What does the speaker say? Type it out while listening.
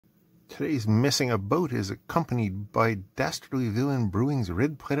Today's Messing About is accompanied by Dastardly Villain Brewing's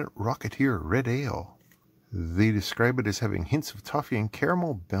Red Planet Rocketeer Red Ale. They describe it as having hints of toffee and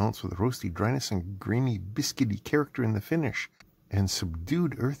caramel, balanced with roasty dryness and grainy, biscuity character in the finish, and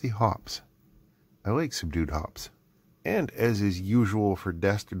subdued earthy hops. I like subdued hops. And as is usual for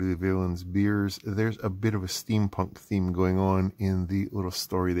Dastardly Villain's beers, there's a bit of a steampunk theme going on in the little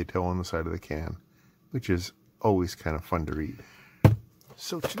story they tell on the side of the can, which is always kind of fun to read.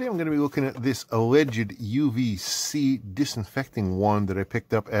 So today I'm going to be looking at this alleged UVC disinfecting wand that I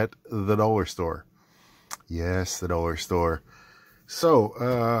picked up at the dollar store. Yes, the dollar store. So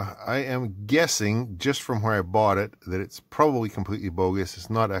I am guessing, just from where I bought it, that it's probably completely bogus.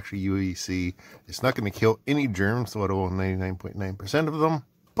 It's not actually UVC. It's not going to kill any germs, let alone 99.9% of them.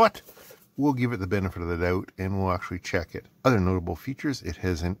 But we'll give it the benefit of the doubt and we'll actually check it. Other notable features: it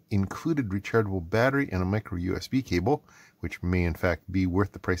has an included rechargeable battery and a micro USB cable, which may in fact be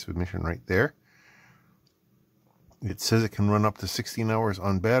worth the price of admission right there. It says it can run up to 16 hours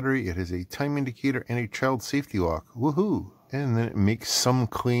on battery. It has a time indicator and a child safety lock. Woohoo! And then it makes some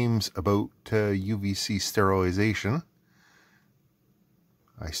claims about UVC sterilization.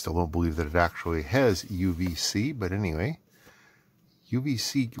 I still don't believe that it actually has UVC, but anyway.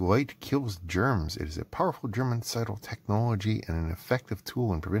 UVC light kills germs. It is a powerful germicidal technology and an effective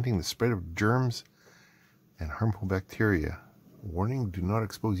tool in preventing the spread of germs and harmful bacteria. Warning: do not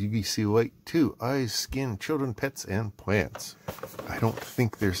expose UVC light to eyes, skin, children, pets, and plants. I don't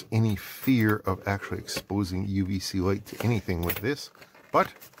think there's any fear of actually exposing UVC light to anything with this, but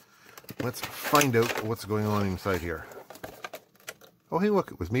let's find out what's going on inside here. Oh, hey,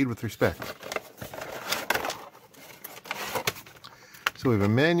 look, it was made with respect. So we have a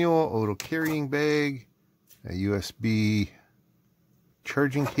manual, a little carrying bag, a USB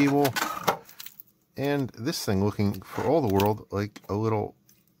charging cable, and this thing looking for all the world like a little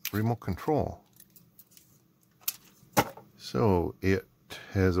remote control. So it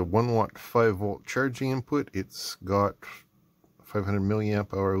has a 1 watt 5 volt charging input. It's got 500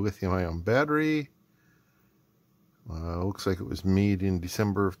 milliamp hour lithium ion battery. Looks like it was made in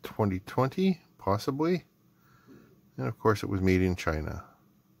December of 2020, possibly. And of course it was made in China.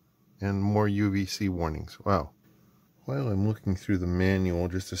 And more UVC warnings. Wow. While I'm looking through the manual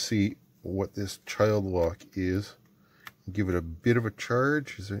just to see what this child lock is, give it a bit of a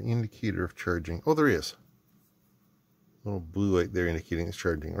charge. Is there an indicator of charging? Oh, there is. A little blue light there indicating it's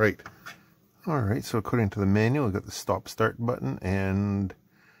charging. Right. Alright, so according to the manual, we've got the stop start button and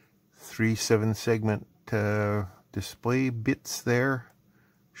 3 7-segment display bits there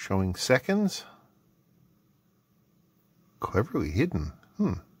showing seconds. Cleverly hidden.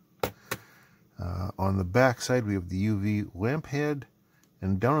 On the back side we have the UV lamp head,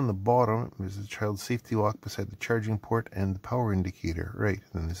 and down on the bottom there's the child safety lock beside the charging port and the power indicator. Right,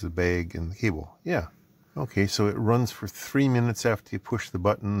 and there's the bag and the cable. Yeah. Okay, so it runs for 3 minutes after you push the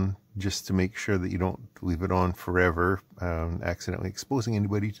button, just to make sure that you don't leave it on forever, accidentally exposing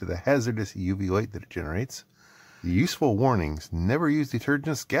anybody to the hazardous UV light that it generates. The useful warnings: never use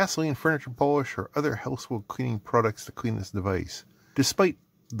detergents, gasoline, furniture polish, or other household cleaning products to clean this device. Despite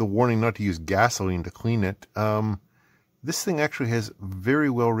the warning not to use gasoline to clean it, this thing actually has very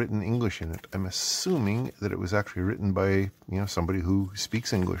well written English in it. I'm assuming that it was actually written by, somebody who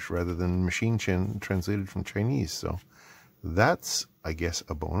speaks English rather than machine translated from Chinese. So that's, I guess,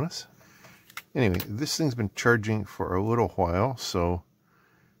 a bonus. Anyway, this thing's been charging for a little while, so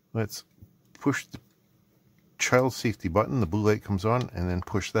let's push the child safety button. The blue light comes on, and then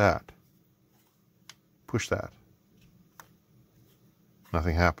push that. Push that.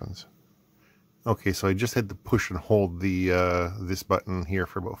 Nothing happens. Okay, so I just had to push and hold the this button here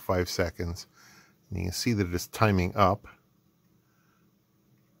for about 5 seconds. And you can see that it is timing up.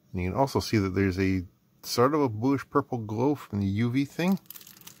 And you can also see that there's a sort of a bluish purple glow from the UV thing.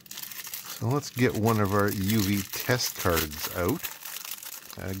 So let's get one of our UV test cards out.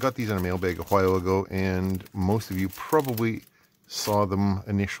 I got these in a mail bag a while ago, and most of you probably saw them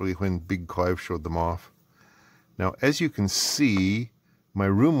initially when Big Clive showed them off. Now, as you can see, my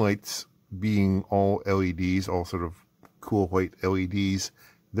room lights, being all LEDs, all sort of cool white LEDs,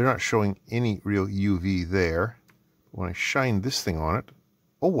 they're not showing any real UV there. When I shine this thing on it,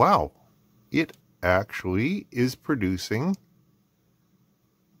 oh wow, it actually is producing,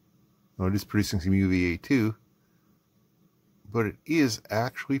 well, it is producing some UVA too, but it is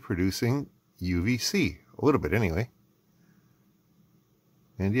actually producing UVC, a little bit anyway.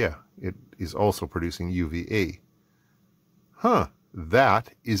 And yeah, it is also producing UVA. Huh.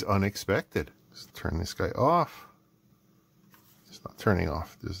 That is unexpected. Let's turn this guy off. It's not turning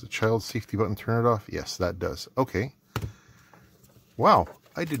off. Does the child safety button turn it off? Yes, that does. Okay. Wow.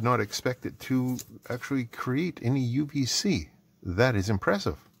 I did not expect it to actually create any UVC. That is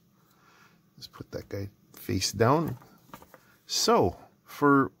impressive. Let's put that guy face down. So,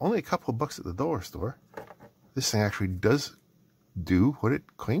 for only a couple of bucks at the dollar store, this thing actually does do what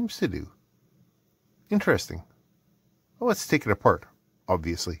it claims to do. Interesting. Well, let's take it apart,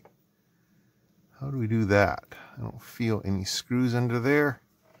 obviously. How do we do that? I don't feel any screws under there.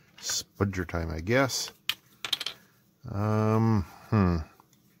 Spudger time, I guess.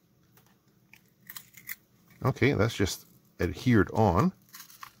 Okay, that's just adhered on.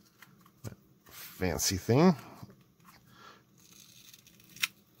 Fancy thing.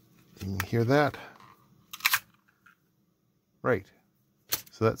 You can hear that? Right.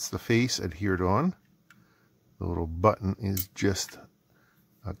 So that's the face adhered on. The little button is just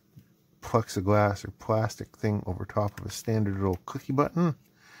a plexiglass or plastic thing over top of a standard little clicky button.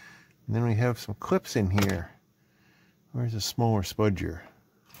 And then we have some clips in here. Where's a smaller spudger?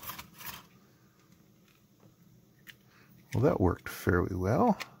 Well, that worked fairly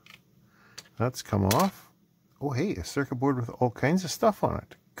well. That's come off. Oh, hey, a circuit board with all kinds of stuff on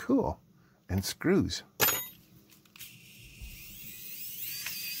it. Cool. And screws.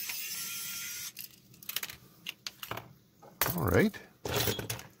 All right.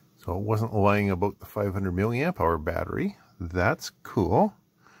 So it wasn't lying about the 500 milliamp hour battery. That's cool.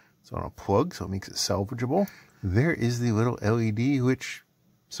 It's on a plug, so it makes it salvageable. There is the little LED, which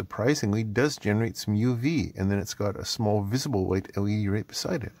surprisingly does generate some UV, and then it's got a small visible light LED right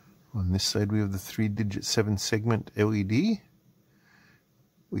beside it. On this side we have the 3-digit 7-segment LED.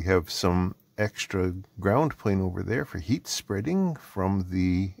 We have some extra ground plane over there for heat spreading from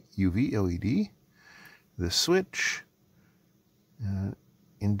the UV LED. The switch,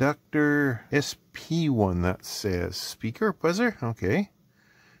 inductor, SP1, that says speaker, buzzer, okay.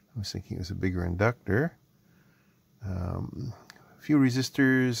 I was thinking it was a bigger inductor. A few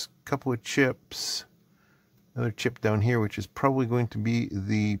resistors, couple of chips, another chip down here, which is probably going to be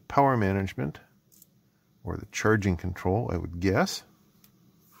the power management or the charging control, I would guess.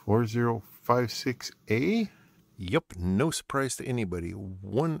 4056A. Yep, no surprise to anybody.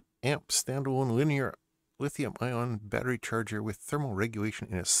 1 amp standalone linear lithium-ion battery charger with thermal regulation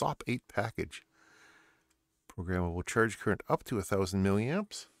in a SOP 8 package. Programmable charge current up to 1000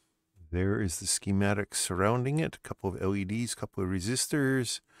 milliamps. There is the schematic surrounding it. A couple of LEDs, a couple of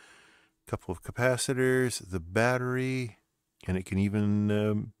resistors, a couple of capacitors, the battery, and it can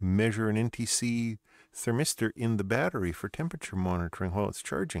even measure an NTC thermistor in the battery for temperature monitoring while it's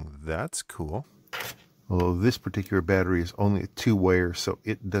charging. That's cool. Although this particular battery is only a 2-wire, so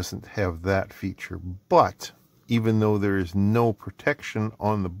it doesn't have that feature. But even though there is no protection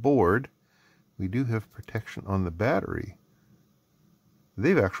on the board, we do have protection on the battery.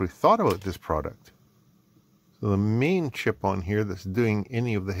 They've actually thought about this product. So the main chip on here that's doing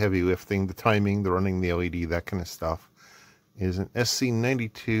any of the heavy lifting, the timing, the running the LED, that kind of stuff, is an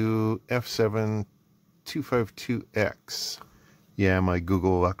SC92F7 252X. Yeah, my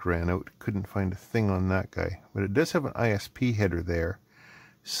Google luck ran out. Couldn't find a thing on that guy. But it does have an ISP header there.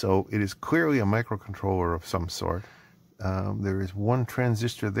 So it is clearly a microcontroller of some sort. There is one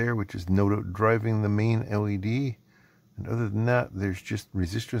transistor there, which is no doubt driving the main LED. And other than that, there's just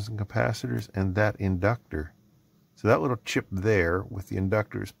resistors and capacitors and that inductor. So that little chip there with the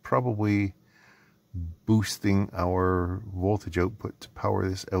inductor is probably boosting our voltage output to power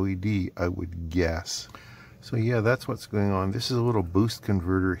this LED, I would guess. So yeah, that's what's going on. This is a little boost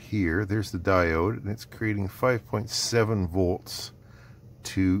converter here. There's the diode, and it's creating 5.7 volts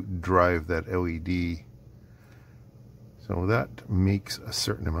to drive that LED. So that makes a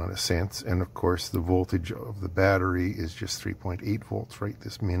certain amount of sense. And of course, the voltage of the battery is just 3.8 volts right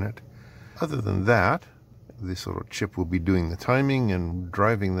this minute. Other than that, this little chip will be doing the timing and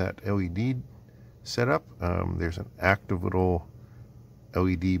driving that LED setup. There's an active little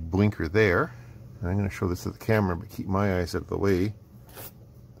LED blinker there. And I'm going to show this to the camera, but keep my eyes out of the way.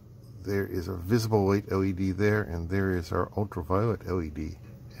 There is a visible light LED there, and there is our ultraviolet LED.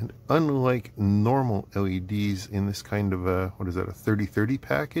 And unlike normal LEDs in this kind of a, what is that, a 3030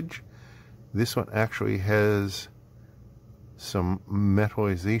 package, this one actually has some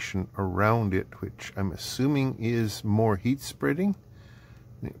metallization around it, which I'm assuming is more heat spreading.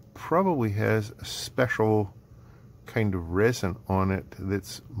 And it probably has a special kind of resin on it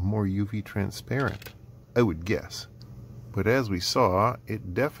that's more UV transparent, I would guess. But as we saw,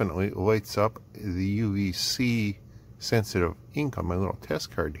 it definitely lights up the UVC sensitive ink on my little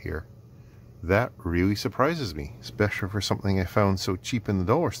test card here. That really surprises me, especially for something I found so cheap in the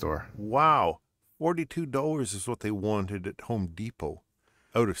dollar store. Wow, $42 is what they wanted at Home Depot.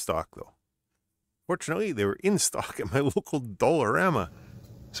 Out of stock though. Fortunately, they were in stock at my local Dollarama.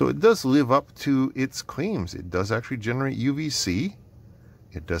 So it does live up to its claims. It does actually generate UVC.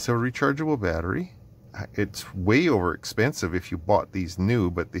 It does have a rechargeable battery. It's way over expensive if you bought these new,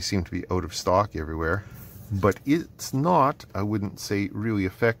 but they seem to be out of stock everywhere. But it's not, I wouldn't say, really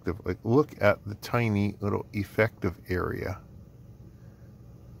effective. Like, look at the tiny little effective area.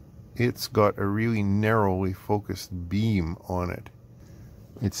 It's got a really narrowly focused beam on it.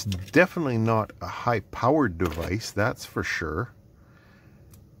 It's definitely not a high-powered device, that's for sure.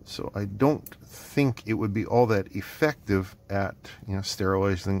 So I don't think it would be all that effective at,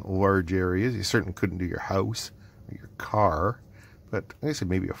 sterilizing large areas. You certainly couldn't do your house or your car, but like I said,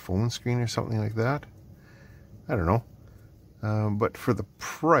 maybe a phone screen or something like that. I don't know. But for the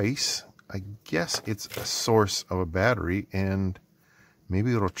price, I guess it's a source of a battery and maybe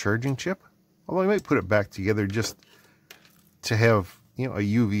a little charging chip. Although I might put it back together just to have, a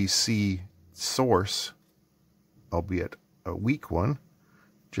UVC source, albeit a weak one,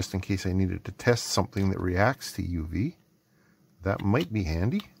 just in case I needed to test something that reacts to UV. That might be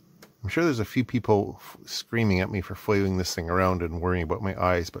handy. I'm sure there's a few people screaming at me for flailing this thing around and worrying about my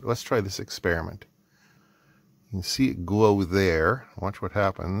eyes, but let's try this experiment. You can see it glow there. Watch what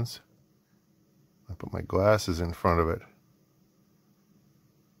happens. I put my glasses in front of it.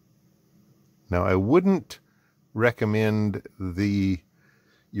 Now, I wouldn't recommend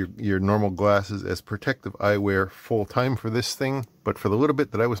your normal glasses as protective eyewear full time for this thing, but for the little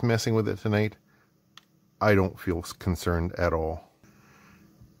bit that I was messing with it tonight, I don't feel concerned at all.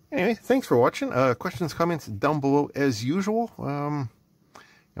 Anyway, thanks for watching. Questions, comments down below as usual. I'm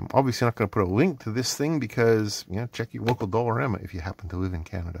obviously not going to put a link to this thing because, check your local Dollarama if you happen to live in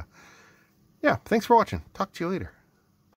Canada. Yeah, thanks for watching. Talk to you later.